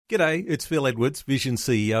G'day, it's Phil Edwards, Vision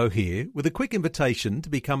CEO here, with a quick invitation to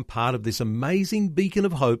become part of this amazing beacon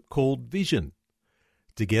of hope called Vision.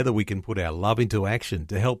 Together we can put our love into action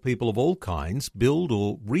to help people of all kinds build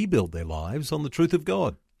or rebuild their lives on the truth of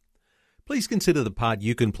God. Please consider the part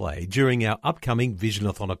you can play during our upcoming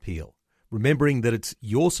Visionathon appeal, remembering that it's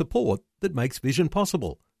your support that makes Vision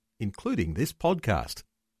possible, including this podcast.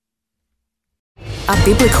 A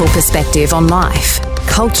biblical perspective on life,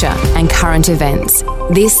 culture and current events.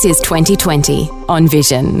 This is 2020 on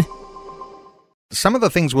Vision. Some of the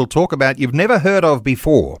things we'll talk about you've never heard of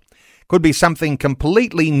before. Could be something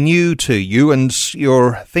completely new to you and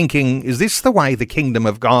you're thinking, is this the way the kingdom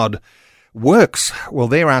of God works? Well,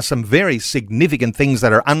 there are some very significant things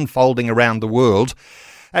that are unfolding around the world.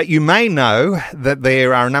 You may know that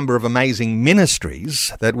there are a number of amazing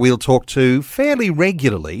ministries that we'll talk to fairly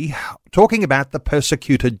regularly, talking about the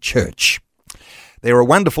persecuted church. There are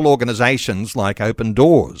wonderful organisations like Open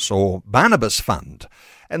Doors or Barnabas Fund,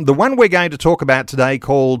 and the one we're going to talk about today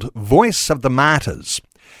called Voice of the Matyrs.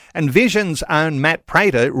 And Vision's own Matt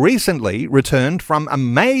Prater recently returned from a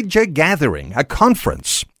major gathering, a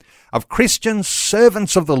conference of Christian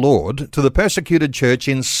servants of the Lord to the persecuted church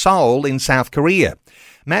in Seoul in South Korea.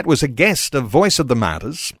 Matt was a guest of Voice of the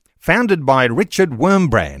Matyrs, founded by Richard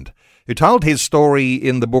Wurmbrand, who told his story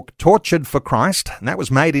in the book Tortured for Christ, and that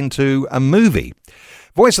was made into a movie.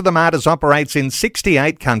 Voice of the Matyrs operates in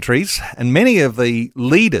 68 countries, and many of the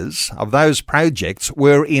leaders of those projects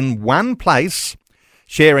were in one place,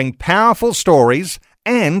 sharing powerful stories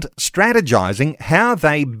and strategizing how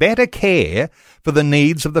they better care for the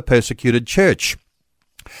needs of the persecuted church.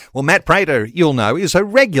 Well, Matt Prater, you'll know, is a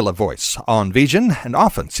regular voice on Vision and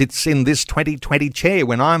often sits in this 2020 chair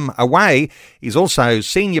when I'm away. He's also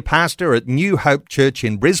senior pastor at New Hope Church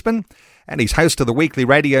in Brisbane, and he's host of the weekly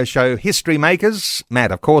radio show History Makers.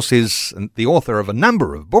 Matt, of course, is the author of a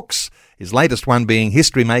number of books, his latest one being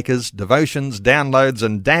History Makers, Devotions, Downloads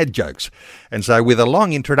and Dad Jokes. And so with a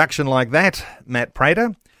long introduction like that, Matt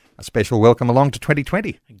Prater, a special welcome along to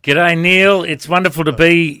 2020. G'day, Neil. It's wonderful to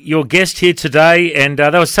be your guest here today, and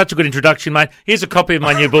that was such a good introduction, mate. Here's a copy of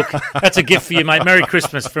my new book. That's a gift for you, mate. Merry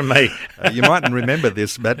Christmas from me. You mightn't remember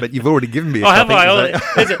this, Matt, but you've already given me a copy. Have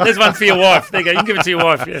I? There's one for your wife. There you go. You can give it to your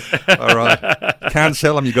wife. Yeah. All right. Can't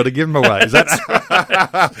sell them. You've got to give them away. Is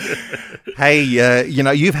that Hey,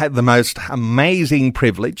 you've had the most amazing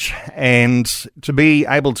privilege and to be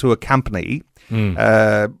able to accompany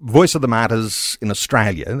Voice of the Matyrs in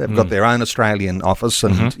Australia. They've got their own Australian office,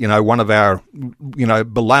 and one of our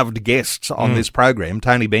beloved guests on this program,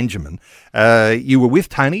 Tony Benjamin. You were with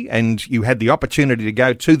Tony, and you had the opportunity to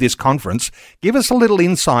go to this conference. Give us a little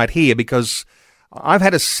insight here, because I've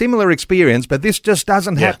had a similar experience, but this just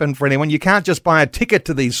doesn't happen for anyone. You can't just buy a ticket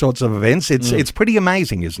to these sorts of events. It's pretty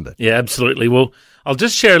amazing, isn't it? Yeah, absolutely. Well, I'll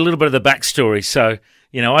just share a little bit of the backstory. So,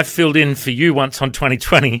 I filled in for you once on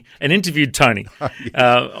 2020 and interviewed Tony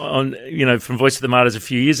from Voice of the Matyrs a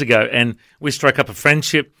few years ago, and we struck up a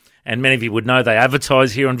friendship, and many of you would know they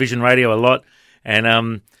advertise here on Vision Radio a lot,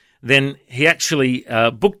 and then he actually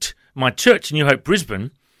booked my church, New Hope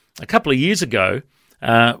Brisbane, a couple of years ago,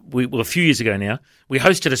 a few years ago now. We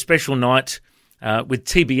hosted a special night with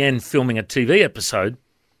TBN filming a TV episode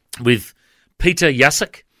with Peter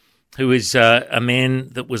Yasik, who is a man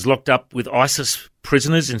that was locked up with ISIS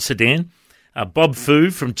prisoners in Sudan, Bob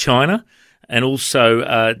Fu from China, and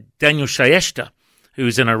also Daniel Shayeshta, who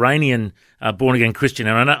is an Iranian born-again Christian.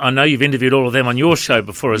 And I know you've interviewed all of them on your show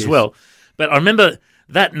before as well. But I remember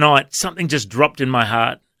that night, something just dropped in my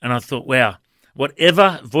heart, and I thought, wow,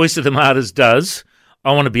 whatever Voice of the Matyrs does,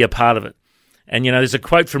 I want to be a part of it. And, there's a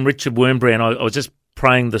quote from Richard Wurmbrand. I was just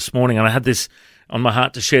praying this morning, and I had this on my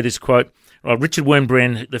heart to share this quote. Richard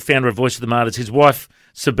Wurmbrand, the founder of Voice of the Matyrs, his wife,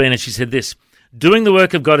 Sabina, she said this: doing the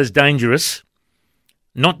work of God is dangerous.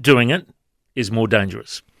 Not doing it is more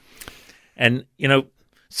dangerous. And,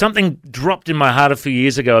 something dropped in my heart a few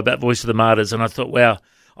years ago about Voice of the Matyrs, and I thought, wow,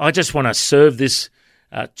 I just want to serve this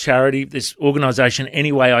charity, this organisation,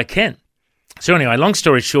 any way I can. So anyway, long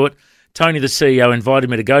story short, Tony, the CEO, invited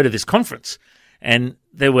me to go to this conference, and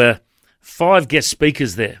there were 5 guest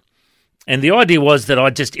speakers there. And the idea was that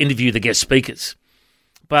I'd just interview the guest speakers.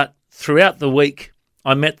 But throughout the week,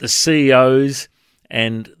 I met the CEOs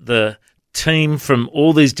and the team from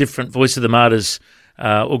all these different Voice of the Matyrs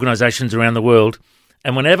organisations around the world.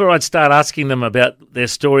 And whenever I'd start asking them about their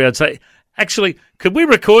story, I'd say, actually, could we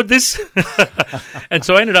record this? And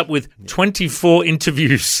so I ended up with 24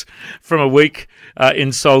 interviews from a week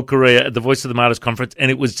in Seoul, Korea at the Voice of the Matyrs conference,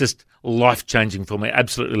 and it was just life-changing for me.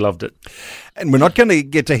 Absolutely loved it. And we're not going to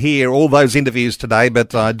get to hear all those interviews today,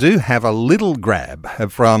 but I do have a little grab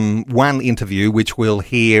from one interview which we'll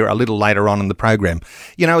hear a little later on in the program.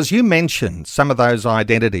 You know, as you mentioned, some of those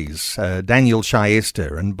identities, Daniel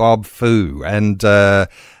Shyester and Bob Fu and Peter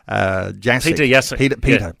Yassick.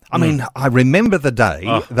 Peter. Yeah. I mean, I remember the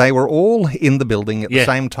day they were all in the building at the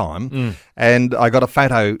same time, and I got a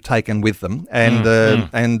photo taken with them.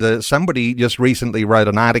 And somebody just recently wrote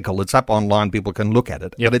an article. It's up online; people can look at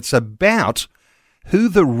it. But it's about who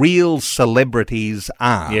the real celebrities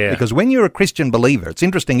are. Yeah. Because when you're a Christian believer, it's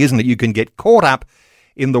interesting, isn't it? You can get caught up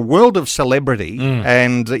in the world of celebrity,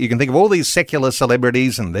 and you can think of all these secular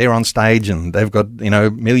celebrities, and they're on stage, and they've got, you know,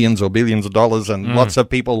 millions or billions of dollars, and lots of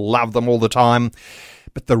people love them all the time.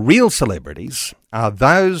 But the real celebrities are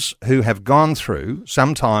those who have gone through,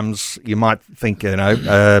 sometimes you might think, you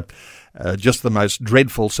know, just the most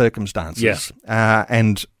dreadful circumstances,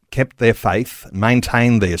 and kept their faith,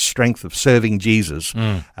 maintained their strength of serving Jesus.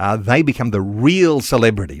 They become the real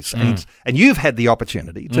celebrities. And you've had the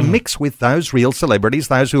opportunity to mix with those real celebrities,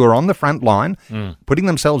 those who are on the front line, putting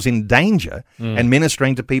themselves in danger and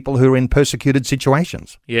ministering to people who are in persecuted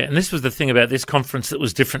situations. Yeah, and this was the thing about this conference that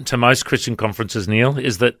was different to most Christian conferences, Neil,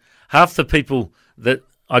 is that half the people that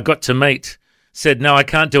I got to meet said, no, I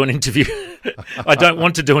can't do an interview. I don't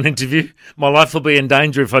want to do an interview. My life will be in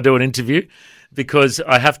danger if I do an interview, because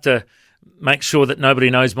I have to make sure that nobody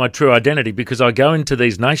knows my true identity, because I go into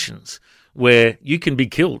these nations where you can be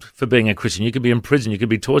killed for being a Christian. You can be in prison. You can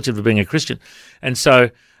be tortured for being a Christian. And so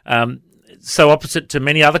opposite to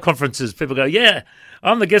many other conferences, people go, yeah,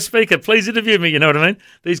 I'm the guest speaker. Please interview me. You know what I mean?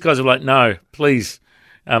 These guys are like, no, please.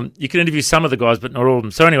 You can interview some of the guys, but not all of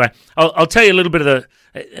them. So anyway, I'll tell you a little bit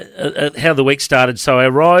of how the week started. So I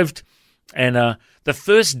arrived, and the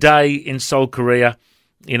first day in Seoul, Korea,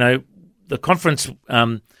 you know, the conference,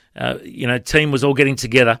 team was all getting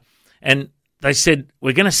together, and they said,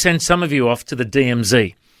 we're going to send some of you off to the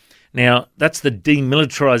DMZ. Now, that's the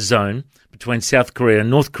demilitarized zone between South Korea and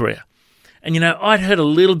North Korea. And, you know, I'd heard a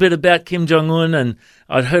little bit about Kim Jong-un, and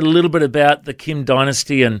I'd heard a little bit about the Kim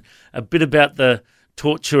dynasty and a bit about the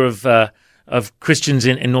torture of Christians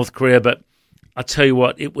in North Korea. But I tell you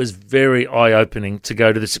what, it was very eye-opening to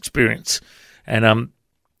go to this experience. And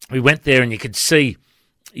we went there, and you could see,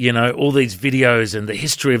 you know, all these videos and the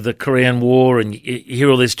history of the Korean War, and you hear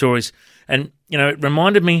all these stories. And, you know, it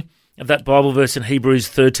reminded me of that Bible verse in Hebrews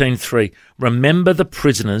 13:3. Remember the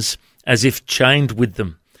prisoners as if chained with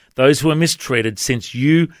them, those who are mistreated, since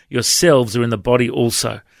you yourselves are in the body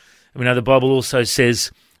also. And we know the Bible also says,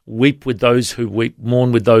 weep with those who weep,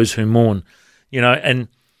 mourn with those who mourn. You know, and,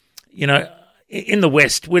 you know, in the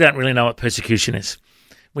West, we don't really know what persecution is.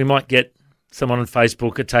 We might get someone on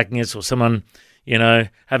Facebook attacking us, or someone, you know,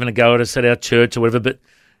 having a go at us at our church or whatever. But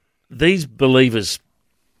these believers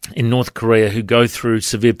in North Korea who go through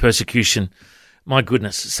severe persecution, my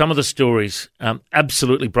goodness, some of the stories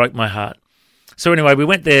absolutely broke my heart. So anyway, we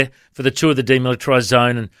went there for the tour of the demilitarized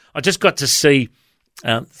zone, and I just got to see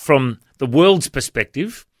from the world's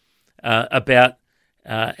perspective about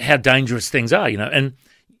how dangerous things are, you know. And,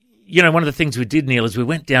 you know, one of the things we did, Neil, is we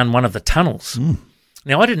went down one of the tunnels.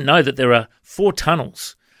 Now, I didn't know that there are 4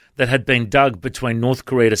 tunnels that had been dug between North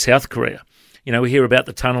Korea to South Korea. You know, we hear about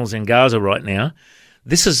the tunnels in Gaza right now.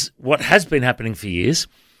 This is what has been happening for years.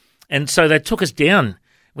 And so they took us down.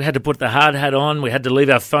 We had to put the hard hat on. We had to leave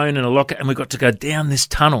our phone in a locker, and we got to go down this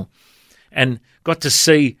tunnel and got to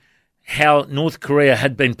see how North Korea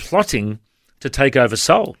had been plotting to take over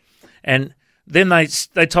Seoul. And then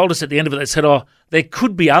they told us at the end of it, they said, oh, there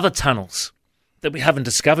could be other tunnels that we haven't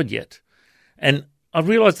discovered yet. And I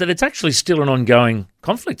realised that it's actually still an ongoing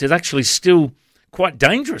conflict. It's actually still quite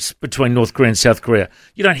dangerous between North Korea and South Korea.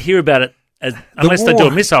 You don't hear about it unless they do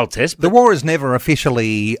a missile test. The war is never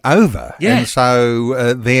officially over. Yeah. And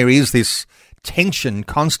so there is this tension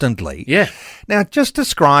constantly. Yeah. Now, just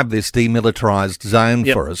describe this demilitarized zone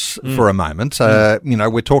for us for a moment. You know,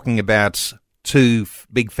 we're talking about 2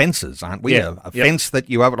 big fences, aren't we? Yeah. A fence that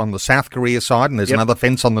you have it on the South Korea side, and there's another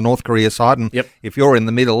fence on the North Korea side. And if you're in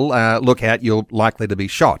the middle, look out, you're likely to be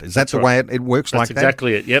shot. Is that the way it works? That's like that? That's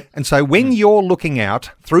exactly it, yep. And so when you're looking out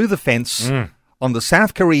through the fence on the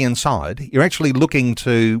South Korean side, you're actually looking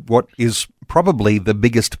to what is probably the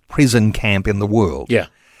biggest prison camp in the world. Yeah.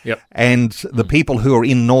 Yep. And the people who are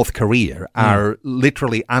in North Korea are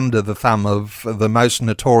literally under the thumb of the most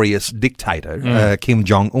notorious dictator, Kim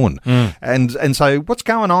Jong-un. And so what's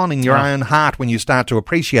going on in your own heart when you start to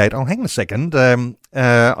appreciate, oh, hang on a second,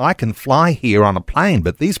 I can fly here on a plane,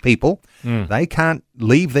 but these people, they can't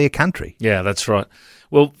leave their country. Yeah, that's right.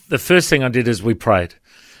 Well, the first thing I did is we prayed.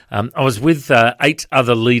 I was with 8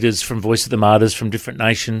 other leaders from Voice of the Martyrs from different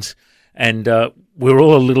nations, and we were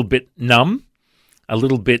all a little bit numb, a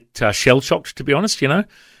little bit shell-shocked, to be honest,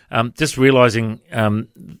 just realising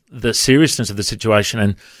the seriousness of the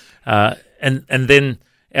situation. And then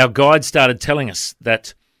our guide started telling us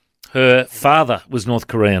that her father was North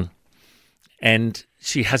Korean, and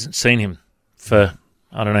she hasn't seen him for,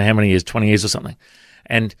 I don't know how many years, 20 years or something.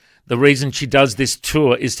 And the reason she does this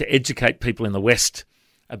tour is to educate people in the West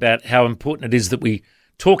about how important it is that we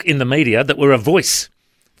talk in the media, that we're a voice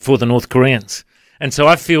for the North Koreans. And so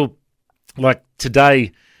I feel like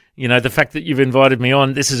today, the fact that you've invited me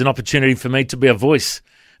on, this is an opportunity for me to be a voice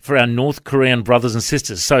for our North Korean brothers and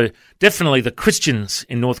sisters. So definitely the Christians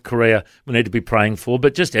in North Korea we need to be praying for,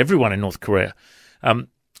 but just everyone in North Korea.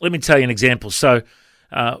 Let me tell you an example. So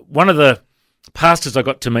one of the pastors I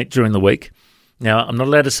got to meet during the week, now, I'm not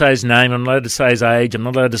allowed to say his name, I'm not allowed to say his age, I'm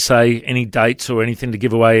not allowed to say any dates or anything to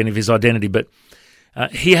give away any of his identity, but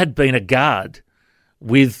he had been a guard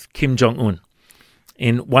with Kim Jong-un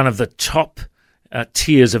in one of the top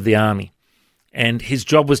tiers of the army. And his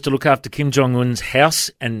job was to look after Kim Jong-un's house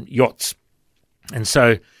and yachts. And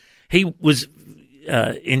so he was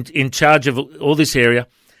in charge of all this area.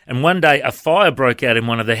 And one day a fire broke out in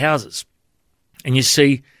one of the houses. And you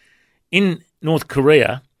see, in North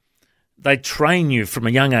Korea, they train you from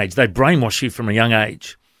a young age. They brainwash you from a young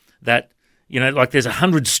age that, like there's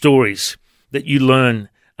 100 stories that you learn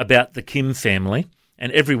about the Kim family,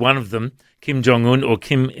 and every one of them, Kim Jong-un or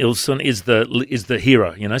Kim Il-sung, is the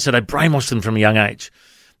hero, So they brainwash them from a young age.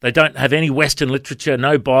 They don't have any Western literature,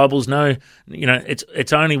 no Bibles, no,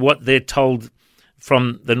 it's only what they're told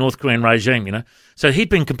from the North Korean regime, So he'd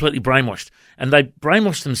been completely brainwashed. And they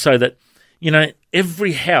brainwashed them so that,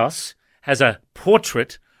 every house has a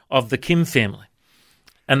portrait of the Kim family.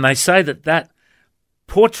 And they say that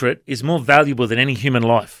portrait is more valuable than any human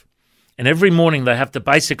life. And every morning they have to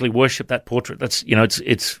basically worship that portrait. That's,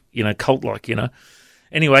 it's cult-like,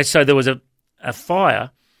 Anyway, so there was a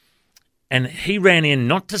fire, and he ran in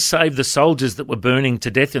not to save the soldiers that were burning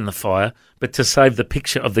to death in the fire, but to save the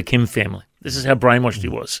picture of the Kim family. This is how brainwashed he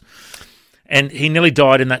was. And he nearly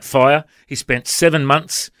died in that fire. He spent 7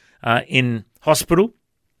 months in hospital.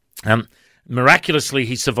 Miraculously,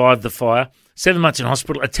 he survived the fire. 7 months in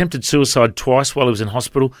hospital, attempted suicide twice while he was in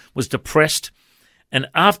hospital, was depressed, and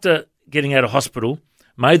after getting out of hospital,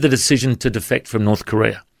 made the decision to defect from North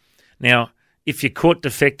Korea. Now, if you're caught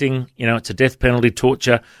defecting, it's a death penalty,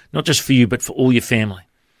 torture, not just for you, but for all your family.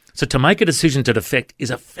 So to make a decision to defect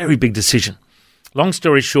is a very big decision. Long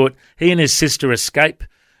story short, he and his sister escape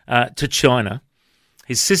to China.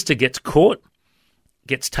 His sister gets caught,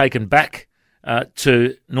 gets taken back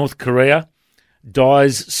to North Korea,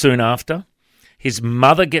 dies soon after. His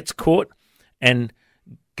mother gets caught and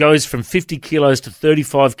goes from 50 kilos to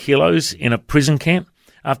 35 kilos in a prison camp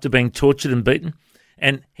after being tortured and beaten.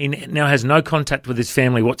 And he now has no contact with his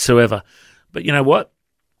family whatsoever. But you know what?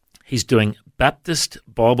 He's doing Baptist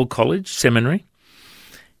Bible College Seminary.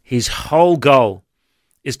 His whole goal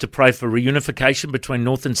is to pray for reunification between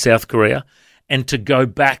North and South Korea and to go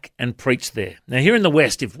back and preach there. Now, here in the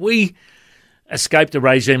West, if we escaped a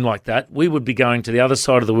regime like that, we would be going to the other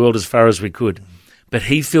side of the world as far as we could. But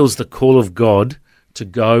he feels the call of God to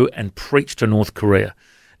go and preach to North Korea.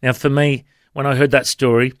 Now, for me, when I heard that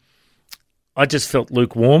story, I just felt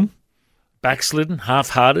lukewarm, backslidden,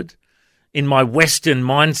 half-hearted. In my Western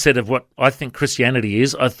mindset of what I think Christianity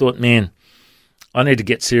is, I thought, man, I need to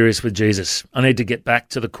get serious with Jesus. I need to get back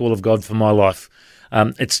to the call of God for my life.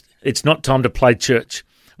 It's not time to play church.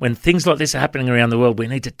 When things like this are happening around the world, we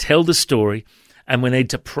need to tell the story, and we need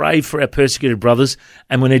to pray for our persecuted brothers,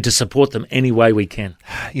 and we need to support them any way we can.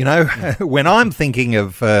 When I'm thinking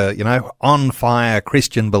of, on fire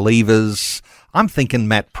Christian believers, I'm thinking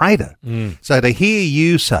Matt Prater. So to hear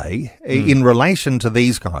you say, in relation to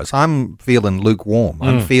these guys, I'm feeling lukewarm.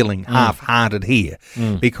 I'm feeling half-hearted here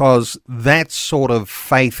because that sort of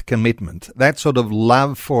faith commitment, that sort of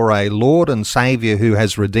love for a Lord and Saviour who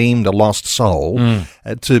has redeemed a lost soul,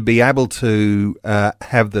 to be able to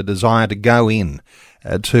have the desire to go in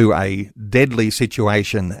to a deadly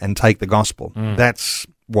situation and take the gospel, that's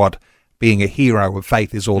what being a hero of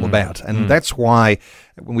faith is all about. And that's why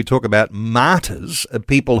when we talk about martyrs,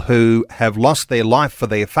 people who have lost their life for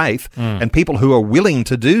their faith and people who are willing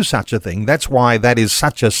to do such a thing. That's why that is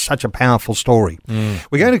such a powerful story.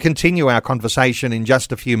 We're going to continue our conversation in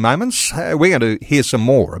just a few moments. We're going to hear some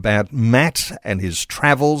more about Matt and his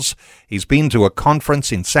travels. He's been to a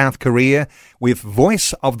conference in South Korea with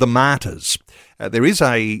Voice of the Matyrs. There is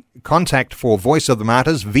a contact for Voice of the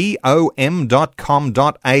Matyrs, vom.com.au.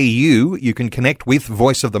 You can connect with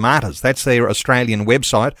Voice of the Matyrs. That's their Australian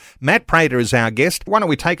website. Matt Prater is our guest. Why don't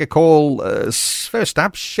we take a call? First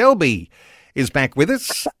up, Shelby is back with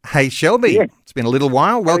us. Hey, Shelby. Yes. It's been a little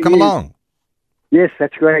while. Welcome along. Yes,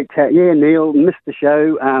 that's great. Yeah, Neil, missed the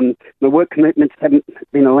show. My work commitments haven't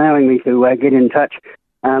been allowing me to get in touch.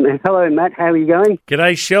 And hello, Matt. How are you going?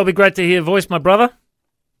 G'day, Shelby. Great to hear your voice, my brother.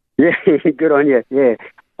 Yeah, good on you. Yeah,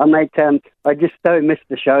 mate. I just so missed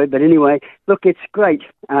the show, but anyway, look, it's great.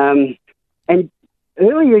 And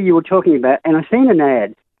earlier you were talking about, and I've seen an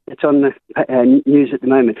ad that's on the news at the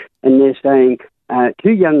moment, and they're saying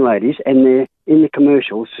two young ladies, and they're in the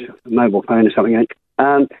commercials, a mobile phone or something.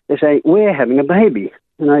 They say we're having a baby,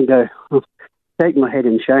 and I go, shake my head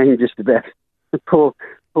in shame just about the poor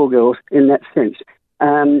girls in that sense.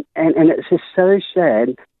 And it's just so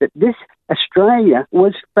sad that this Australia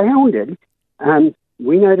was founded.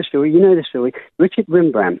 We know the story. You know the story. Richard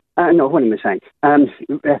Wimbram. What am I saying?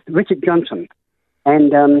 Richard Johnson,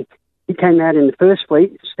 and he came out in the First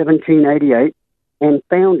Fleet, 1788, and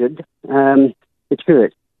founded the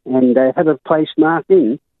church. And they have a place marked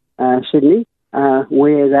in Sydney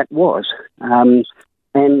where that was. And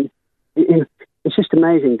it's just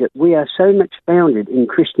amazing that we are so much founded in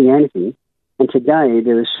Christianity. And today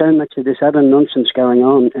there is so much of this other nonsense going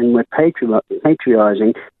on, and we're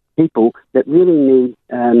patronising people that really need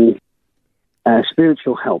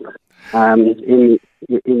spiritual help. Shelby,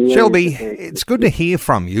 it's good to hear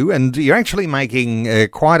from you, and you're actually making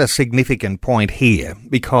quite a significant point here,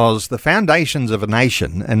 because the foundations of a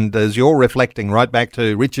nation, and as you're reflecting right back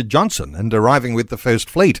to Richard Johnson and arriving with the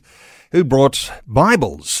First Fleet, who brought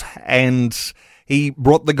Bibles, and he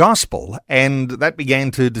brought the gospel, and that began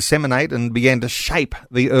to disseminate and began to shape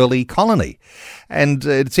the early colony. And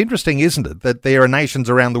it's interesting, isn't it, that there are nations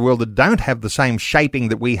around the world that don't have the same shaping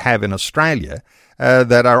that we have in Australia,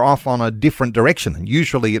 that are off on a different direction. And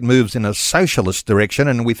usually it moves in a socialist direction.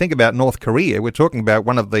 And we think about North Korea, we're talking about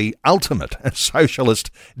one of the ultimate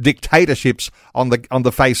socialist dictatorships on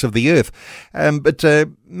the face of the earth. But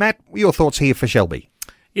Matt, your thoughts here for Shelby?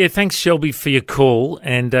 Yeah, thanks, Shelby, for your call.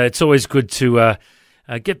 And it's always good to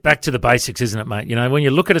get back to the basics, isn't it, mate? You know, when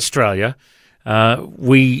you look at Australia,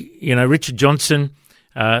 Richard Johnson,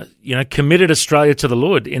 committed Australia to the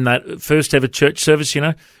Lord in that first ever church service.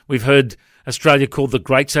 We've heard Australia called the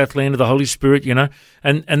Great South Land of the Holy Spirit,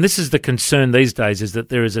 and this is the concern these days, is that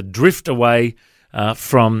there is a drift away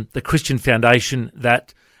from the Christian foundation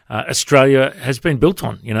that Australia has been built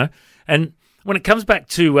on, And when it comes back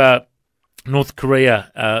to North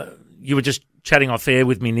Korea, you were just chatting off air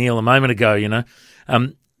with me, Neil, a moment ago,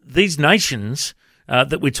 these nations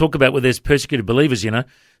that we talk about where there's persecuted believers,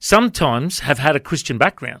 sometimes have had a Christian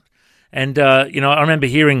background. And, I remember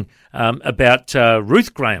hearing about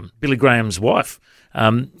Ruth Graham, Billy Graham's wife,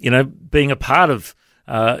 being a part of,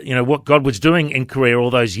 what God was doing in Korea all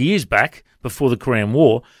those years back before the Korean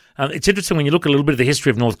War. It's interesting when you look at a little bit of the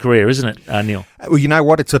history of North Korea, isn't it, Neil? Well, you know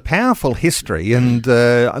what? It's a powerful history, and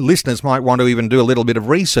listeners might want to even do a little bit of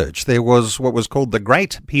research. There was what was called the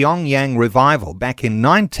Great Pyongyang Revival back in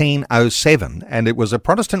 1907, and it was a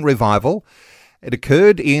Protestant revival. It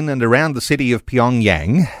occurred in and around the city of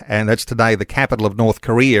Pyongyang, and that's today the capital of North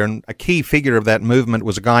Korea. And a key figure of that movement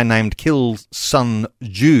was a guy named Kil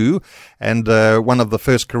Sun-ju, and one of the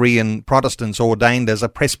first Korean Protestants ordained as a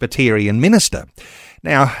Presbyterian minister.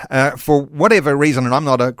 Now, for whatever reason, and I'm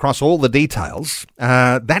not across all the details,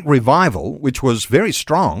 that revival, which was very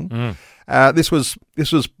strong, this was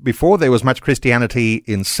before there was much Christianity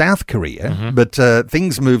in South Korea, but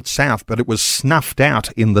things moved south, but it was snuffed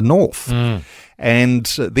out in the north. And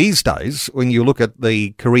these days, when you look at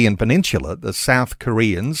the Korean peninsula, the South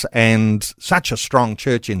Koreans, and such a strong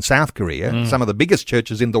church in South Korea, some of the biggest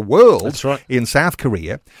churches in the world. That's right. In South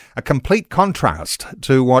Korea, a complete contrast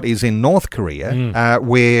to what is in North Korea,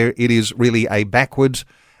 where it is really a backward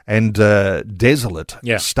and desolate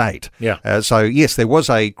state. So, yes, there was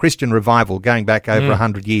a Christian revival going back over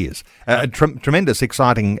 100 years. Tremendous,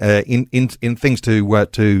 exciting in things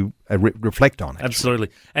to reflect on. Actually. Absolutely.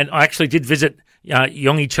 And I actually did visit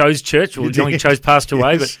Yonggi Cho's church. Well, Yonggi Cho's passed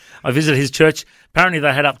away, but I visited his church. Apparently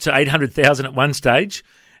they had up to 800,000 at one stage,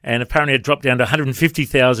 and apparently it dropped down to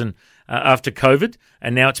 150,000 after COVID,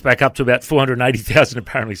 and now it's back up to about 480,000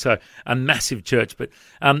 apparently, so a massive church. But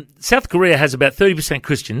South Korea has about 30%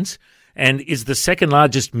 Christians and is the second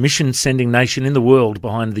largest mission-sending nation in the world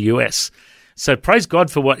behind the US. So praise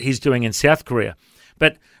God for what he's doing in South Korea.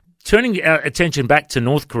 But turning our attention back to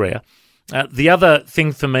North Korea, the other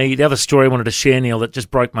thing for me, the other story I wanted to share, Neil, that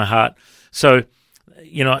just broke my heart. So,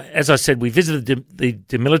 as I said, we visited the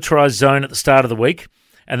demilitarized zone at the start of the week,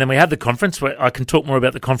 and then we had the conference. Where I can talk more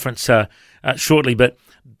about the conference shortly. But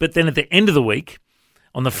then at the end of the week,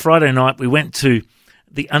 on the Friday night, we went to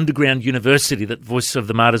the underground university that Voice of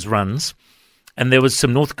the Matyrs runs, and there was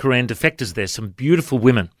some North Korean defectors there, some beautiful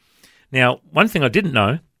women. Now, one thing I didn't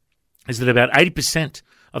know is that about 80%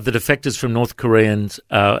 of the defectors from North Koreans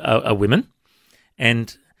are women,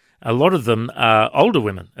 and a lot of them are older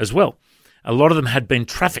women as well. A lot of them had been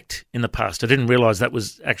trafficked in the past. I didn't realise that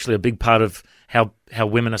was actually a big part of how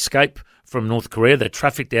women escape from North Korea. They're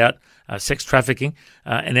trafficked out, sex trafficking,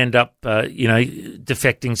 and end up,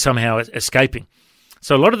 defecting, somehow escaping.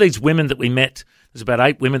 So a lot of these women that we met, there's about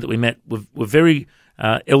 8 women that we met, were very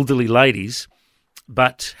elderly ladies,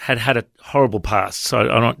 but had a horrible past. So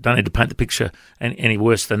I don't need to paint the picture any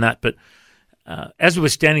worse than that. But as we were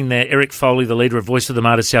standing there, Eric Foley, the leader of Voice of the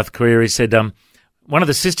Matyrs South Korea, he said, one of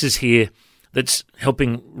the sisters here that's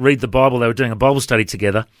helping read the Bible, they were doing a Bible study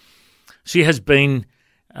together, she has been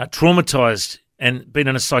traumatised and been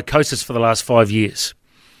in a psychosis for the last 5 years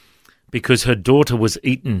because her daughter was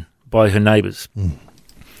eaten by her neighbours. Mm.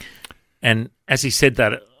 And as he said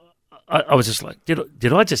that, I was just like,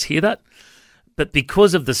 did I just hear that? But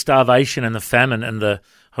because of the starvation and the famine and the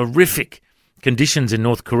horrific conditions in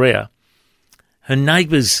North Korea, her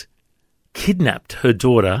neighbours kidnapped her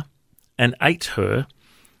daughter and ate her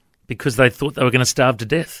because they thought they were going to starve to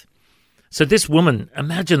death. So this woman,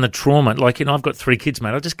 imagine the trauma. I've got 3 kids,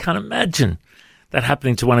 mate. I just can't imagine that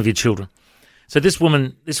happening to one of your children. So this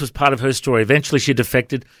woman, this was part of her story. Eventually she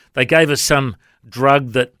defected. They gave her some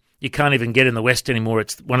drug that you can't even get in the West anymore.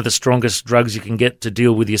 It's one of the strongest drugs you can get to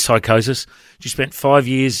deal with your psychosis. She spent 5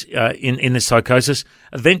 years in this psychosis,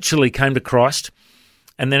 eventually came to Christ.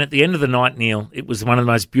 And then at the end of the night, Neil, it was one of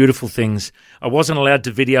the most beautiful things. I wasn't allowed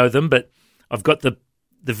to video them, but I've got the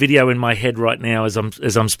video in my head right now as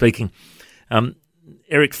I'm speaking.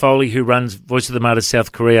 Eric Foley, who runs Voice of the Matyrs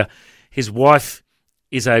South Korea, his wife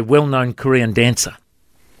is a well-known Korean dancer.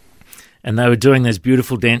 And they were doing those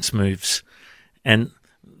beautiful dance moves. And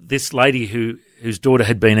this lady whose daughter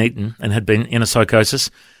had been eaten and had been in a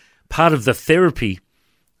psychosis, part of the therapy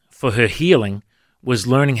for her healing was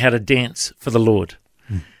learning how to dance for the Lord.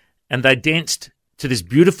 Mm. And they danced to this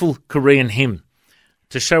beautiful Korean hymn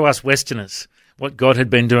to show us Westerners what God had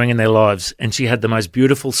been doing in their lives. And she had the most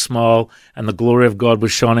beautiful smile and the glory of God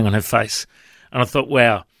was shining on her face. And I thought,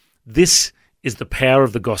 wow, this is the power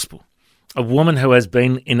of the gospel. A woman who has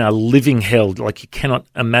been in a living hell, like you cannot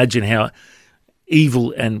imagine how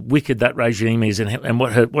evil and wicked that regime is and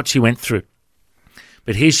what she went through.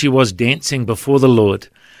 But here she was dancing before the Lord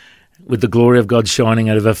with the glory of God shining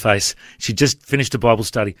out of her face. She just finished a Bible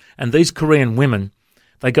study. And these Korean women,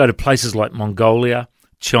 they go to places like Mongolia,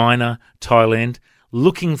 China, Thailand,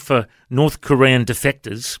 looking for North Korean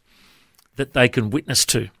defectors that they can witness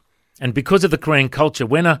to. And because of the Korean culture,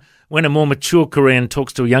 when a more mature Korean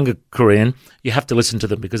talks to a younger Korean, you have to listen to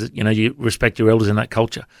them because, you respect your elders in that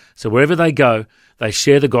culture. So wherever they go, they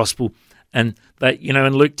share the gospel. And they, in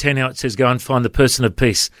Luke 10, how it says, go and find the person of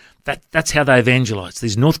peace. That's how they evangelize.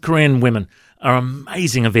 These North Korean women are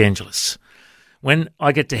amazing evangelists. When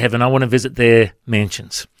I get to heaven, I want to visit their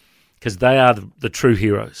mansions because they are the true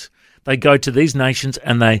heroes. They go to these nations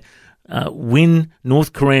and they win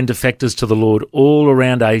North Korean defectors to the Lord all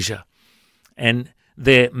around Asia. And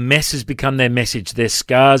their mess has become their message. Their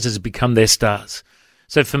scars has become their stars.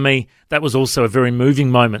 So for me, that was also a very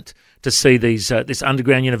moving moment to see this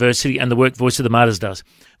underground university and the work Voice of the Matyrs does.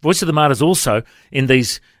 Voice of the Matyrs also, in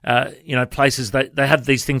these places, they have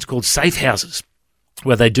these things called safe houses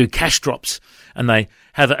where they do cash drops and they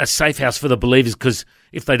have a safe house for the believers because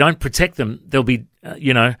if they don't protect them, they'll be,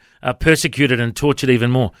 persecuted and tortured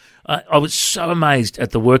even more. I was so amazed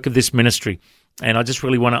at the work of this ministry. And I just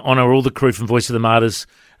really want to honour all the crew from Voice of the Matyrs,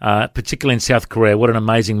 particularly in South Korea. What an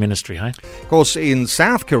amazing ministry, hey? Of course, in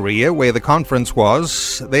South Korea, where the conference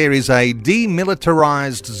was, there is a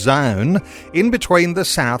demilitarised zone in between the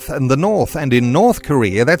South and the North. And in North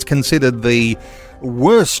Korea, that's considered the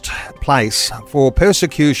worst place for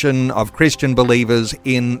persecution of Christian believers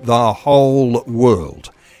in the whole world.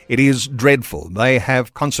 It is dreadful. They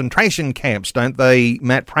have concentration camps, don't they,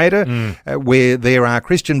 Matt Prater, where there are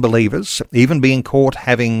Christian believers even being caught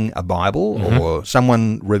having a Bible, or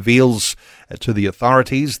someone reveals to the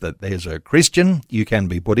authorities that there's a Christian, you can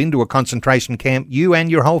be put into a concentration camp, you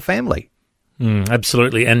and your whole family.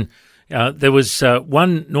 Absolutely. And there was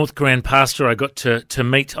one North Korean pastor I got to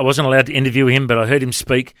meet. I wasn't allowed to interview him, but I heard him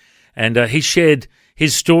speak, and he shared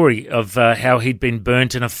his story of how he'd been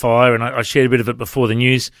burnt in a fire, and I shared a bit of it before the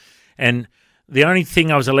news. And the only thing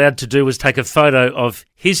I was allowed to do was take a photo of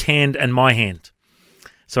his hand and my hand.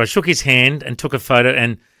 So I shook his hand and took a photo,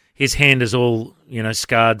 and his hand is all,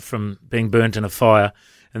 scarred from being burnt in a fire,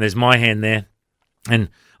 and there's my hand there. And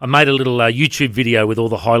I made a little YouTube video with all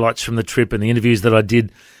the highlights from the trip and the interviews that I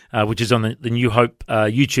did, which is on the New Hope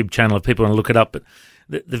YouTube channel if people want to look it up. But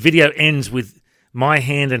the video ends with my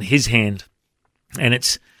hand and his hand, and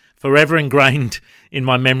it's forever ingrained in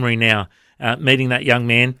my memory now, meeting that young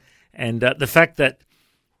man, and the fact that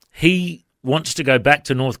he wants to go back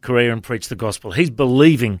to North Korea and preach the gospel. He's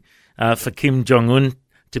believing for Kim Jong-un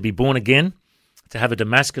to be born again, to have a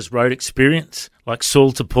Damascus Road experience like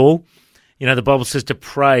Saul to Paul. The Bible says to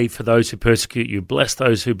pray for those who persecute you, bless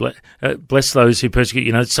those who persecute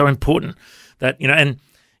you. It's so important that,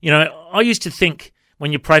 I used to think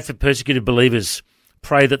when you pray for persecuted believers,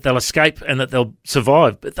 pray that they'll escape and that they'll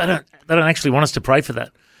survive, but they don't actually want us to pray for that.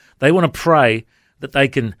 They want to pray that they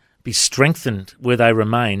can be strengthened where they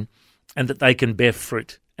remain, and that they can bear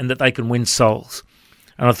fruit, and that they can win souls.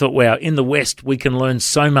 And I thought, wow, in the West we can learn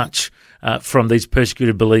so much from these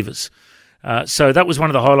persecuted believers. So that was one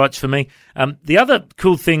of the highlights for me. The other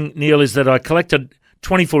cool thing, Neil, is that I collected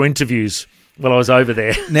 24 interviews while I was over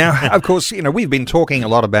there. Now, of course, we've been talking a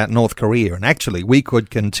lot about North Korea, and actually we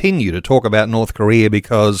could continue to talk about North Korea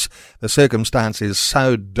because the circumstance is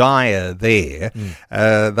so dire there.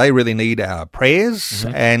 They really need our prayers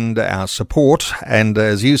and our support. And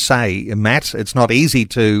as you say, Matt, it's not easy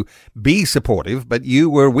to be supportive, but you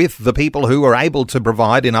were with the people who were able to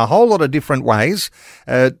provide in a whole lot of different ways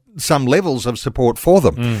some levels of support for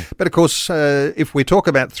them. But of course, if we talk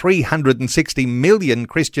about 360 million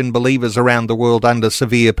Christian believers around the world under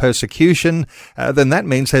severe persecution, then that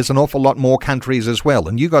means there's an awful lot more countries as well.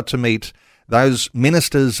 And you got to meet those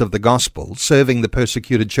ministers of the gospel serving the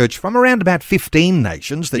persecuted church from around about 15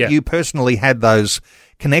 nations that you personally had those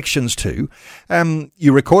connections to.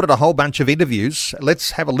 You recorded a whole bunch of interviews.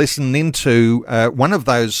 Let's have a listen into one of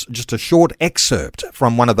those, just a short excerpt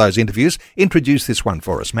from one of those interviews. Introduce this one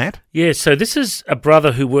for us, Matt. Yeah, so this is a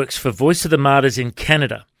brother who works for Voice of the Martyrs in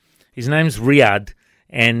Canada. His name's Riyadh,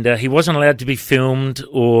 and he wasn't allowed to be filmed,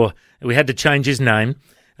 or we had to change his name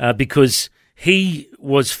because he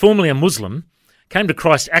was formerly a Muslim, came to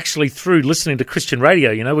Christ actually through listening to Christian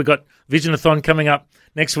radio. We've got Visionathon coming up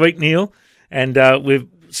next week, Neil, and we're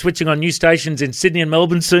switching on new stations in Sydney and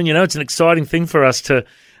Melbourne soon. It's an exciting thing for us to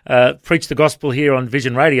preach the gospel here on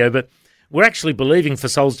Vision Radio, but we're actually believing for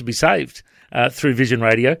souls to be saved through Vision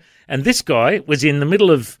Radio. And this guy was in the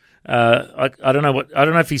middle of I don't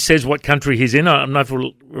know if he says what country he's in. I don't know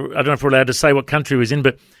if we're allowed to say what country he was in,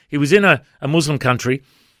 but he was in a Muslim country,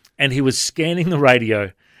 and he was scanning the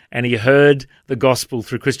radio, and he heard the gospel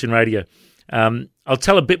through Christian radio. I'll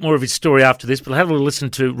tell a bit more of his story after this, but have a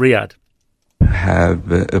listen to Riyadh.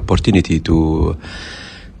 Have opportunity to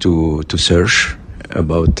search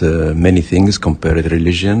about many things compared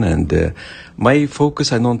religion, and my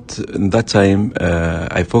focus, I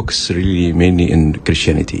focus really mainly in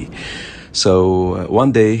Christianity. So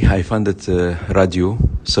one day I found it radio,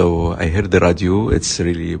 so I heard the radio. It's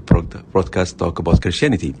really broadcast talk about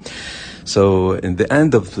Christianity. So in the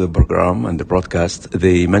end of the program and the broadcast,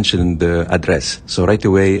 they mentioned the address. So right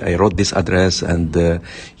away I wrote this address, and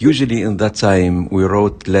usually in that time we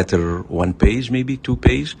wrote letter 1 page, maybe 2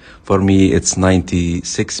 page. For me it's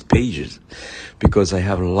 96 pages because I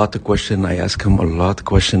have a lot of questions. I ask them a lot of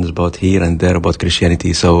questions about here and there about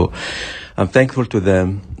Christianity. So I'm thankful to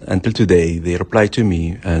them. Until today they reply to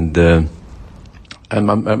me, and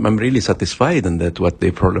I'm really satisfied in that what they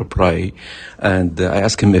reply. And I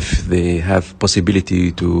ask them if they have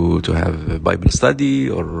possibility to have a Bible study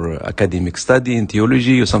or academic study in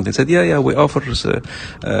theology or something. Said, yeah, we offer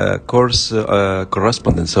course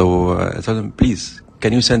correspondence. So I told them, please,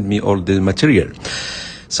 can you send me all the material?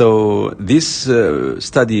 So this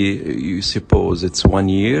study, you suppose it's 1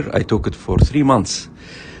 year. I took it for 3 months.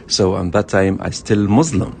 So at that time, I still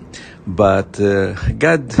Muslim. But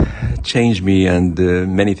God changed me, and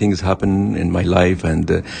many things happen in my life.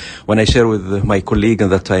 And when I share with my colleague at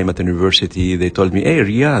that time at the university, they told me, "Hey,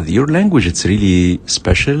 Riyadh, your language, it's really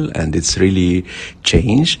special and it's really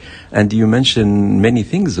changed. And you mention many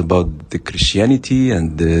things about the Christianity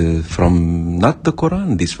and from not the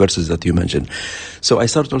Quran, these verses that you mentioned." So I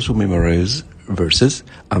started also memorize verses.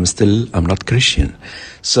 I'm not Christian.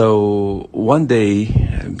 So one day,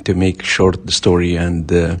 to make short the story,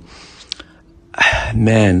 and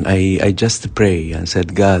man, I just pray and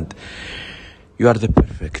said, "God, you are the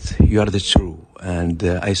perfect, you are the true, and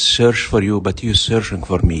I search for you, but you searching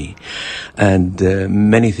for me." And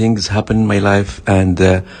many things happened in my life, and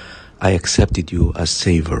I accepted you as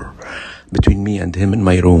Savior between me and him in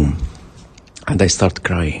my room. And I start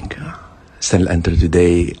crying. Still until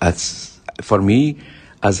today, for me,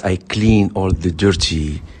 as I clean all the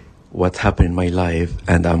dirty, what happened in my life,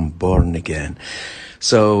 and I'm born again.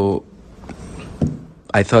 So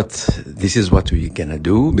I thought this is what we're gonna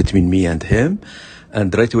do between me and him.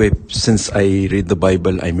 And right away, since I read the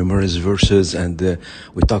Bible, I memorize verses, and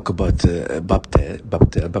we talk about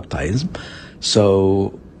baptism.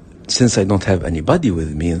 So since I don't have anybody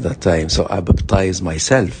with me at that time, so I baptize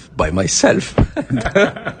myself by myself.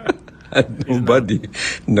 And nobody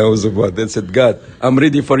knows about that. I said, "God, I'm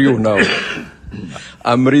ready for you now.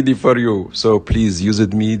 I'm ready for you. So please use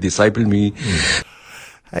me, disciple me."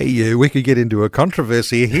 Hey, we could get into a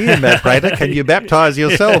controversy here, Matt Prater. Can you baptise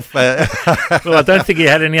yourself? Well, I don't think he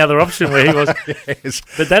had any other option where he was. Yes.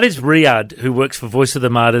 But that is Riyadh, who works for Voice of the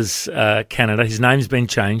Matyrs Canada. His name's been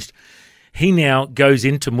changed. He now goes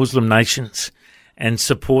into Muslim nations and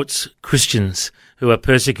supports Christians who are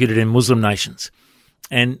persecuted in Muslim nations.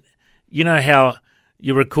 And you know how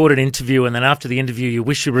you record an interview and then after the interview you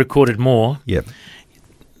wish you recorded more? Yep.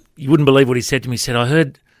 You wouldn't believe what he said to me. He said, "I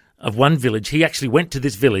heard of one village." He actually went to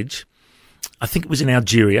this village, I think it was in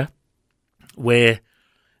Algeria, where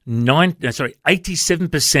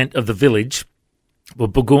 87% of the village were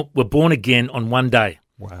born again on one day.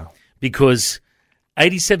 Wow. Because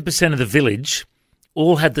 87% of the village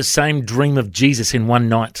all had the same dream of Jesus in one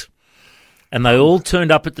night. And they all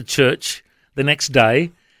turned up at the church the next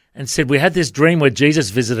day and said, "We had this dream where Jesus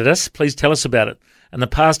visited us. Please tell us about it." And the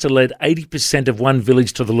pastor led 80% of one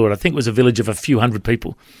village to the Lord. I think it was a village of a few hundred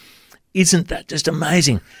people. Isn't that just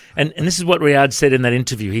amazing? And this is what Riyadh said in that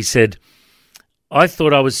interview. He said, "I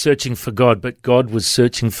thought I was searching for God, but God was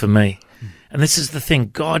searching for me." And this is the thing.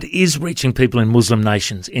 God is reaching people in Muslim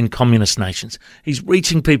nations, in communist nations. He's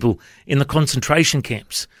reaching people in the concentration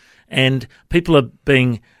camps. And people are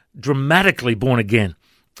being dramatically born again.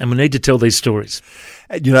 And we need to tell these stories.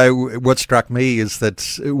 You know, what struck me is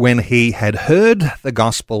that when he had heard the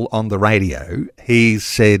gospel on the radio, he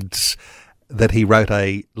said that he wrote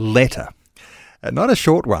a letter, not a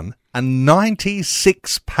short one, a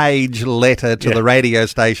 96-page letter to the radio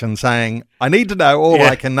station saying, "I need to know all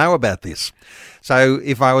I can know about this." So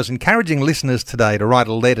if I was encouraging listeners today to write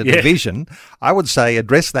a letter to Vision, I would say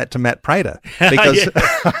address that to Matt Prater, because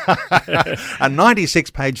a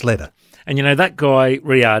 96-page letter. And you know, that guy,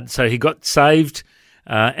 Riyadh, so he got saved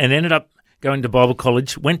and ended up going to Bible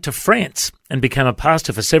college, went to France and became a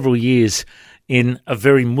pastor for several years in a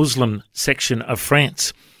very Muslim section of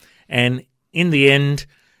France. And in the end,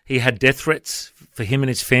 he had death threats for him and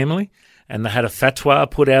his family, and they had a fatwa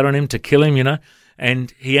put out on him to kill him, you know,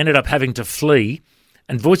 and he ended up having to flee.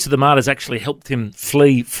 And Voice of the Matyrs actually helped him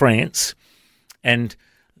flee France. And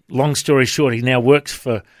long story short, he now works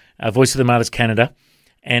for Voice of the Matyrs Canada,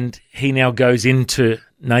 and he now goes into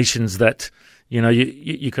nations that, you know,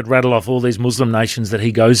 you could rattle off all these Muslim nations that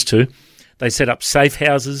he goes to. They set up safe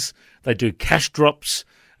houses, they do cash drops,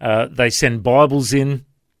 they send Bibles in,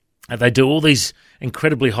 they do all these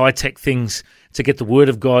incredibly high-tech things to get the Word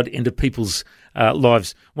of God into people's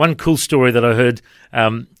lives. One cool story that I heard,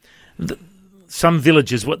 some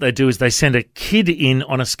villages, what they do is they send a kid in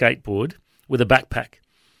on a skateboard with a backpack,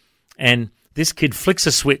 and this kid flicks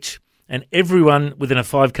a switch, and everyone within a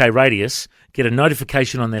 5K radius get a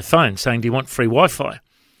notification on their phone saying, "Do you want free Wi-Fi?"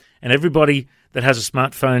 And everybody that has a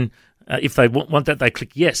smartphone, if they want that, they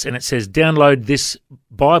click yes, and it says, "Download this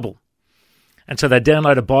Bible." And so they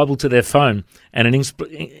download a Bible to their phone and an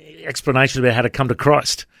explanation about how to come to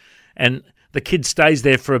Christ. And the kid stays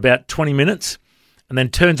there for about 20 minutes and then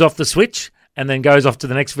turns off the switch and then goes off to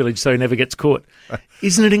the next village so he never gets caught.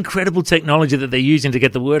 Isn't it incredible technology that they're using to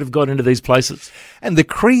get the word of God into these places? And the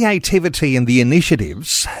creativity and the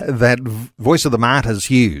initiatives that Voice of the Martyrs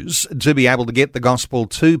use to be able to get the gospel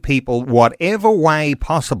to people whatever way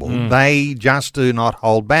possible, they just do not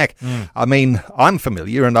hold back. I mean, I'm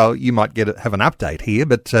familiar, and you might have an update here,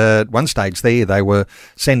 but at one stage there they were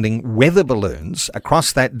sending weather balloons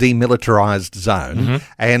across that demilitarized zone,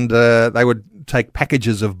 and they would take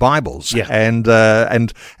packages of Bibles, and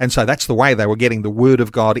so that's the way they were getting the word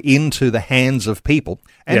of God into the hands of people,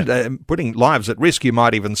 and putting lives at risk, you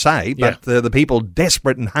might even say, but the people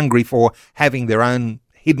desperate and hungry for having their own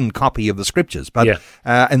hidden copy of the scriptures. But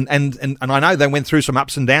and I know they went through some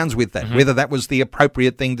ups and downs with that, whether that was the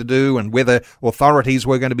appropriate thing to do and whether authorities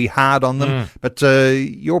were going to be hard on them. But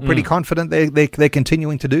you're pretty confident they're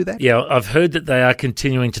continuing to do that? Yeah, I've heard that they are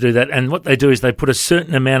continuing to do that. And what they do is they put a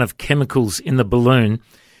certain amount of chemicals in the balloon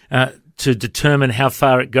to determine how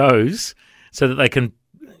far it goes, so that they can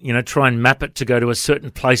try and map it to go to a certain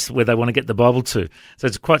place where they want to get the Bible to. So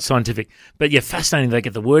it's quite scientific. But fascinating. They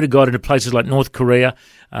get the Word of God into places like North Korea.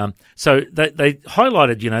 So they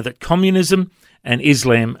highlighted, that communism and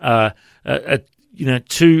Islam are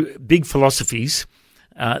two big philosophies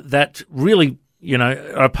that really,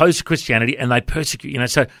 are opposed to Christianity, and they persecute.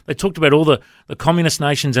 So they talked about all the communist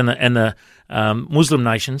nations and the Muslim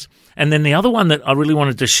nations. And then the other one that I really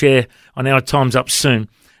wanted to share, I know our time's up soon,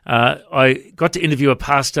 I got to interview a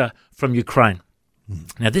pastor from Ukraine.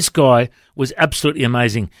 Now, this guy was absolutely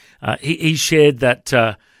amazing. He shared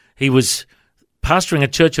that he was pastoring a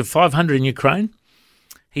church of 500 in Ukraine.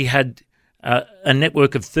 He had a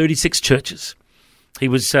network of 36 churches. He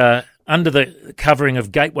was under the covering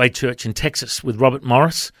of Gateway Church in Texas with Robert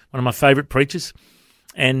Morris, one of my favourite preachers.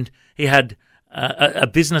 And he had a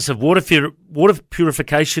business of water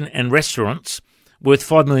purification and restaurants worth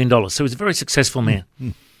 $5 million. So he was a very successful man.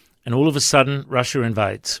 And all of a sudden, Russia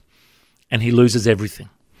invades, and he loses everything.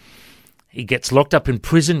 He gets locked up in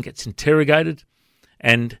prison, gets interrogated,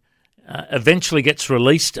 and eventually gets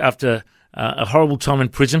released after a horrible time in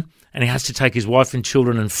prison, and he has to take his wife and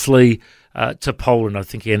children and flee to Poland, I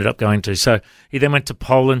think he ended up going to. So he then went to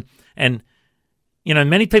Poland, and,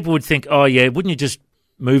 many people would think, oh, yeah, wouldn't you just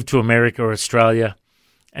move to America or Australia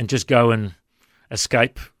and just go and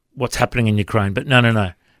escape what's happening in Ukraine? But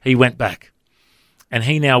no. He went back. And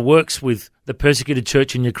he now works with the Persecuted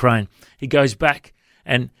church in Ukraine. He goes back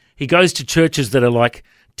and he goes to churches that are like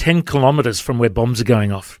 10 kilometres from where bombs are going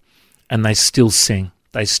off. And they still sing.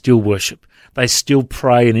 They still worship. They still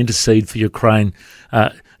pray and intercede for Ukraine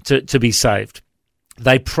to be saved.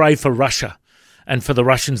 They pray for Russia and for the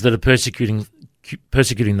Russians that are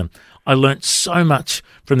persecuting them. I learnt so much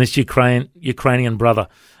from this Ukrainian brother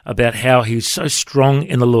about how he's so strong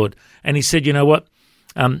in the Lord. And he said, you know what?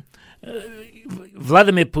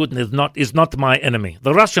 Vladimir Putin is not my enemy.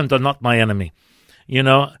 The Russians are not my enemy.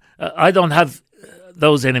 I don't have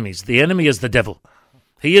those enemies. The enemy is the devil.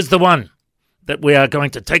 He is the one that we are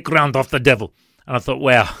going to take ground off the devil. And I thought,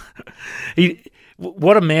 wow,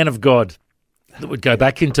 what a man of God that would go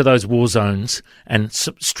back into those war zones and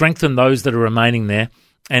strengthen those that are remaining there.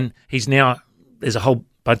 And there's a whole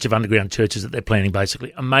bunch of underground churches that they're planning,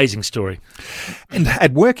 basically. Amazing story. And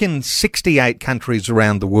at work in 68 countries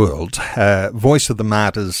around the world, Voice of the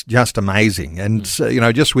Martyrs, just amazing. And,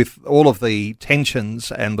 just with all of the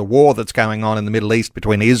tensions and the war that's going on in the Middle East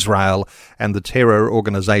between Israel and the terror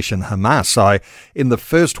organisation Hamas, in the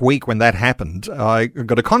first week when that happened, I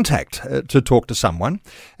got a contact to talk to someone,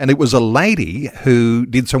 and it was a lady who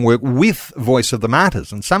did some work with Voice of the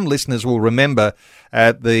Martyrs. And some listeners will remember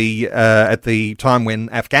at the time when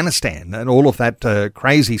Afghanistan and all of that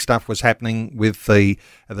crazy stuff was happening with the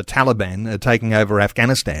Taliban taking over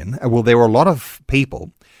Afghanistan. Well, there were a lot of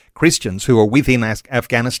people, Christians, who were within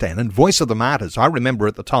Afghanistan, and Voice of the Martyrs, I remember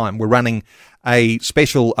at the time, were running a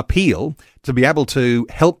special appeal to be able to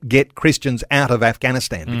help get Christians out of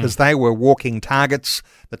Afghanistan because they were walking targets.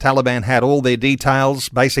 The Taliban had all their details,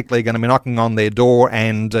 basically going to be knocking on their door,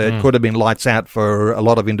 and it could have been lights out for a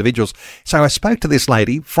lot of individuals. So I spoke to this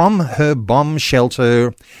lady from her bomb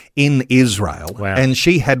shelter in Israel, and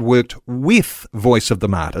she had worked with Voice of the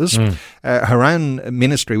Martyrs, her own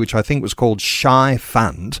ministry, which I think was called Shy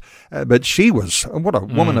Fund, but she was, what a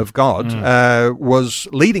woman of God, was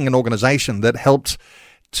leading an organisation that helped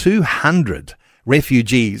 200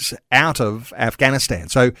 refugees out of Afghanistan.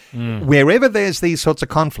 So wherever there's these sorts of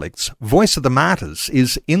conflicts, Voice of the Martyrs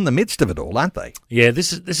is in the midst of it all, aren't they? Yeah,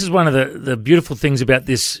 this is one of the beautiful things about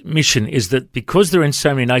this mission, is that because they're in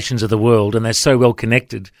so many nations of the world and they're so well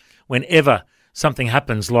connected, whenever something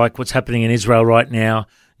happens like what's happening in Israel right now,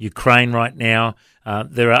 Ukraine right now.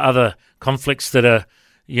 There are other conflicts that are,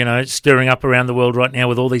 stirring up around the world right now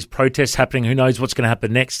with all these protests happening. Who knows what's going to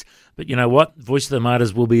happen next? But you know what? Voice of the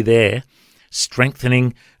Martyrs will be there,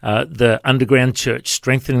 strengthening the underground church,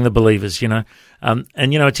 strengthening the believers, and,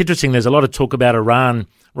 it's interesting. There's a lot of talk about Iran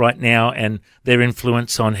right now and their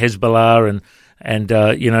influence on Hezbollah and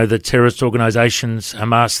the terrorist organisations,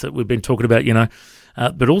 Hamas, that we've been talking about,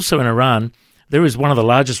 but also in Iran, there is one of the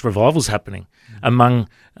largest revivals happening among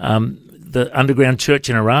the underground church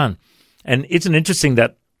in Iran. And isn't it interesting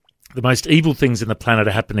that the most evil things in the planet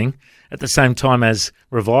are happening at the same time as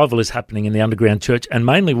revival is happening in the underground church, and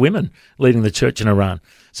mainly women leading the church in Iran.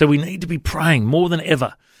 So we need to be praying more than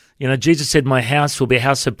ever. Jesus said, my house will be a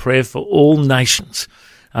house of prayer for all nations.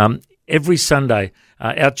 Every Sunday,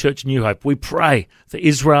 our church, New Hope, we pray for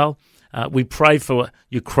Israel. We pray for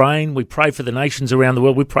Ukraine. We pray for the nations around the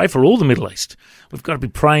world. We pray for all the Middle East. We've got to be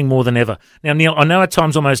praying more than ever. Now, Neil, I know our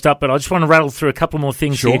time's almost up, but I just want to rattle through a couple more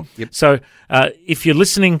things here. Yep. So if you're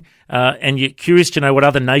listening and you're curious to know what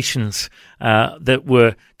other nations that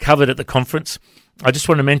were covered at the conference, I just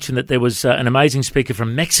want to mention that there was an amazing speaker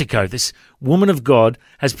from Mexico. This woman of God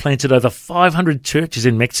has planted over 500 churches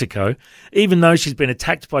in Mexico, even though she's been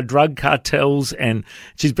attacked by drug cartels and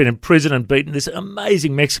she's been in prison and beaten. This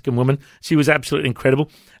amazing Mexican woman. She was absolutely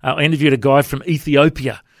incredible. I interviewed a guy from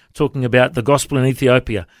Ethiopia talking about the gospel in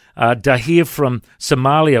Ethiopia. Dahir from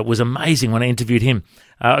Somalia was amazing when I interviewed him.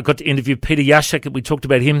 I got to interview Peter Yashek. We talked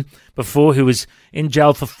about him before, who was in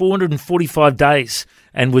jail for 445 days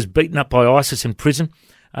and was beaten up by ISIS in prison.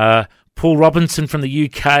 Paul Robinson from the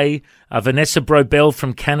UK, Vanessa Brobell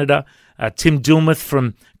from Canada, Tim Dilmuth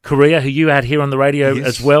from Korea, who you had here on the radio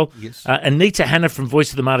as well. Yes. Anita Hanna from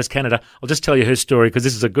Voice of the Martyrs Canada. I'll just tell you her story because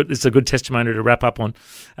this is a good testimony to wrap up on.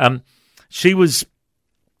 She was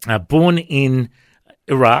born in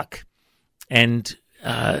Iraq and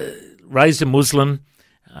raised a Muslim.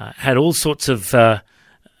 Had all sorts of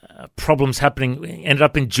problems happening, ended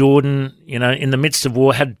up in Jordan, in the midst of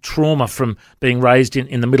war, had trauma from being raised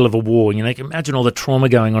in the middle of a war. You can imagine all the trauma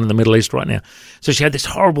going on in the Middle East right now. So she had this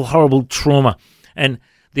horrible, horrible trauma. And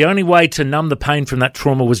the only way to numb the pain from that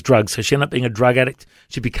trauma was drugs. So she ended up being a drug addict.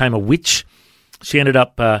 She became a witch. She ended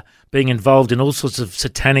up being involved in all sorts of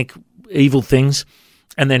satanic, evil things.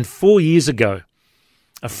 And then 4 years ago,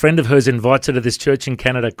 a friend of hers invites her to this church in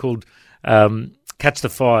Canada called Catch the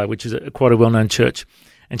Fire, which is quite a well-known church.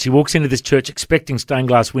 And she walks into this church expecting stained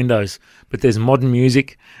glass windows, but there's modern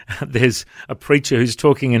music. There's a preacher who's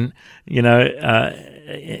talking and,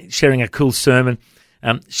 sharing a cool sermon.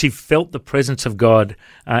 She felt the presence of God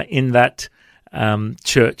in that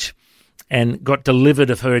church and got delivered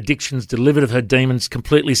of her addictions, delivered of her demons,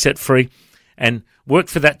 completely set free, and worked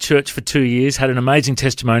for that church for 2 years, had an amazing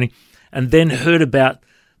testimony, and then heard about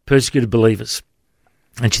persecuted believers.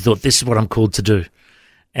 And she thought, this is what I'm called to do.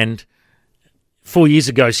 And 4 years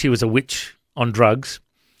ago, she was a witch on drugs.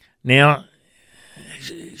 Now,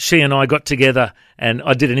 she and I got together and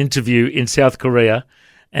I did an interview in South Korea,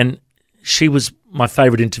 and she was my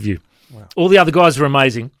favourite interview. Wow. All the other guys were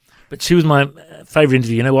amazing, but she was my favourite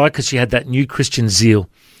interview. You know why? Because she had that new Christian zeal.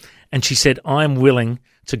 And she said, I'm willing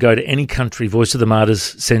to go to any country Voice of the Martyrs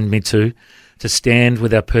send me to stand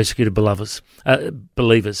with our persecuted believers.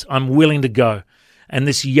 I'm willing to go. And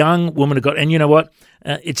this young woman of God, and you know what?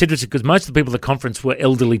 It's interesting because most of the people at the conference were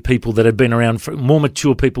elderly people that had been around, more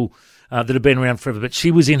mature people that had been around forever. But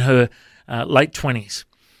she was in her late 20s,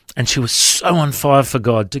 and she was so on fire for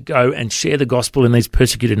God to go and share the gospel in these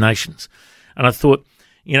persecuted nations. And I thought,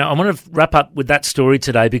 I want to wrap up with that story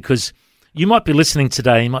today because you might be listening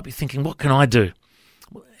today, you might be thinking, what can I do?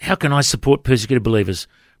 How can I support persecuted believers?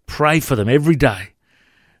 Pray for them every day.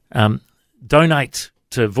 Donate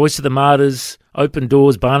to Voice of the Martyrs, Open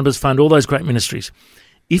Doors, Barnabas Fund, all those great ministries.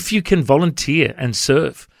 If you can volunteer and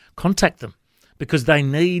serve, contact them because they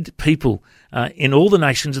need people in all the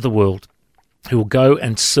nations of the world who will go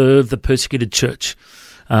and serve the persecuted church.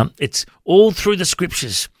 It's all through the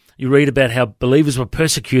scriptures. You read about how believers were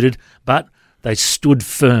persecuted, but they stood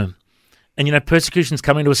firm. And, persecution's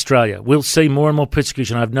coming to Australia. We'll see more and more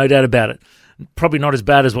persecution. I have no doubt about it. Probably not as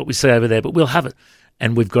bad as what we see over there, but we'll have it.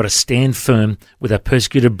 And we've got to stand firm with our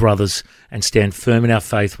persecuted brothers and stand firm in our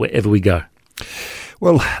faith wherever we go.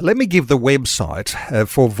 Well, let me give the website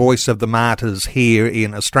for Voice of the Martyrs here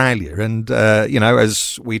in Australia. And,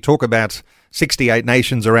 as we talk about 68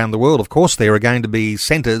 nations around the world, of course, there are going to be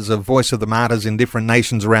centres of Voice of the Martyrs in different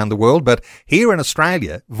nations around the world. But here in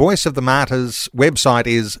Australia, Voice of the Martyrs website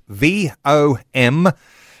is vom.com.au.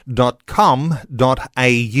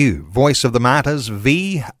 Voice of the Martyrs, vom.com.au.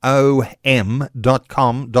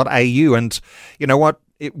 And you know what?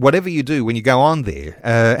 whatever you do when you go on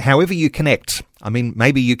there, however you connect, I mean,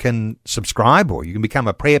 maybe you can subscribe or you can become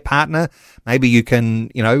a prayer partner. Maybe you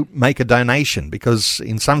can, make a donation, because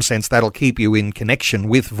in some sense that'll keep you in connection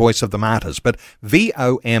with Voice of the Martyrs. But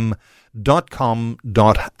vom.com.au.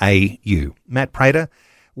 Matt Prater,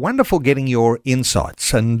 wonderful getting your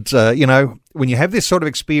insights. And, when you have this sort of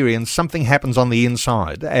experience, something happens on the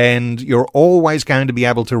inside, and you're always going to be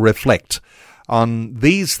able to reflect on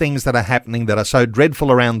these things that are happening that are so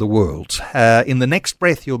dreadful around the world. In the next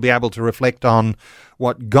breath, you'll be able to reflect on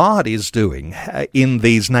what God is doing in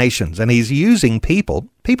these nations. And he's using people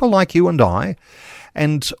like you and I,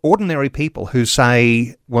 and ordinary people who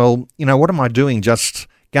say, well, what am I doing just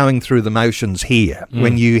going through the motions here?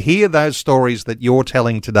 When you hear those stories that you're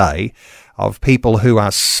telling today of people who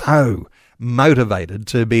are so motivated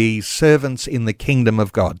to be servants in the kingdom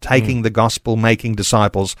of God, taking the gospel, making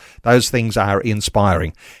disciples, those things are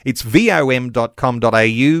inspiring. It's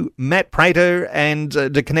vom.com.au, Matt Prater, and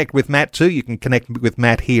to connect with Matt too, you can connect with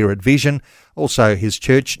Matt here at Vision, also his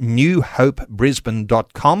church,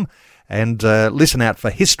 newhopebrisbane.com. And listen out for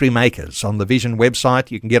History Makers on the Vision website.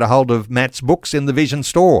 You can get a hold of Matt's books in the Vision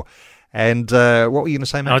store. And what were you going to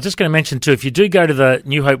say, Matt? I was just going to mention too, if you do go to the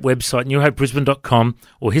New Hope website, newhopebrisbane.com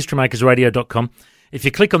or historymakersradio.com, if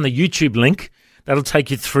you click on the YouTube link, that'll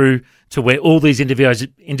take you through to where all these interviews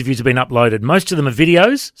have been uploaded. Most of them are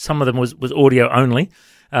videos. Some of them was audio only.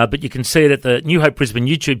 But you can see it at the New Hope Brisbane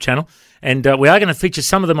YouTube channel. And we are going to feature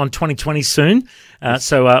some of them on 2020 soon.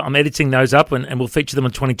 So I'm editing those up and we'll feature them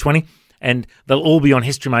on 2020. And they'll all be on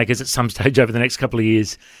History Makers at some stage over the next couple of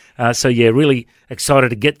years. Really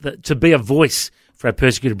excited to be a voice for our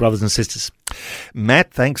persecuted brothers and sisters.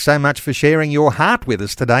 Matt, thanks so much for sharing your heart with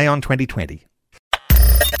us today on 2020.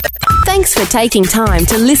 Thanks for taking time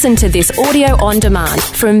to listen to this audio on demand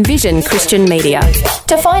from Vision Christian Media.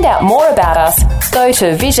 To find out more about us, go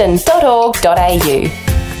to vision.org.au.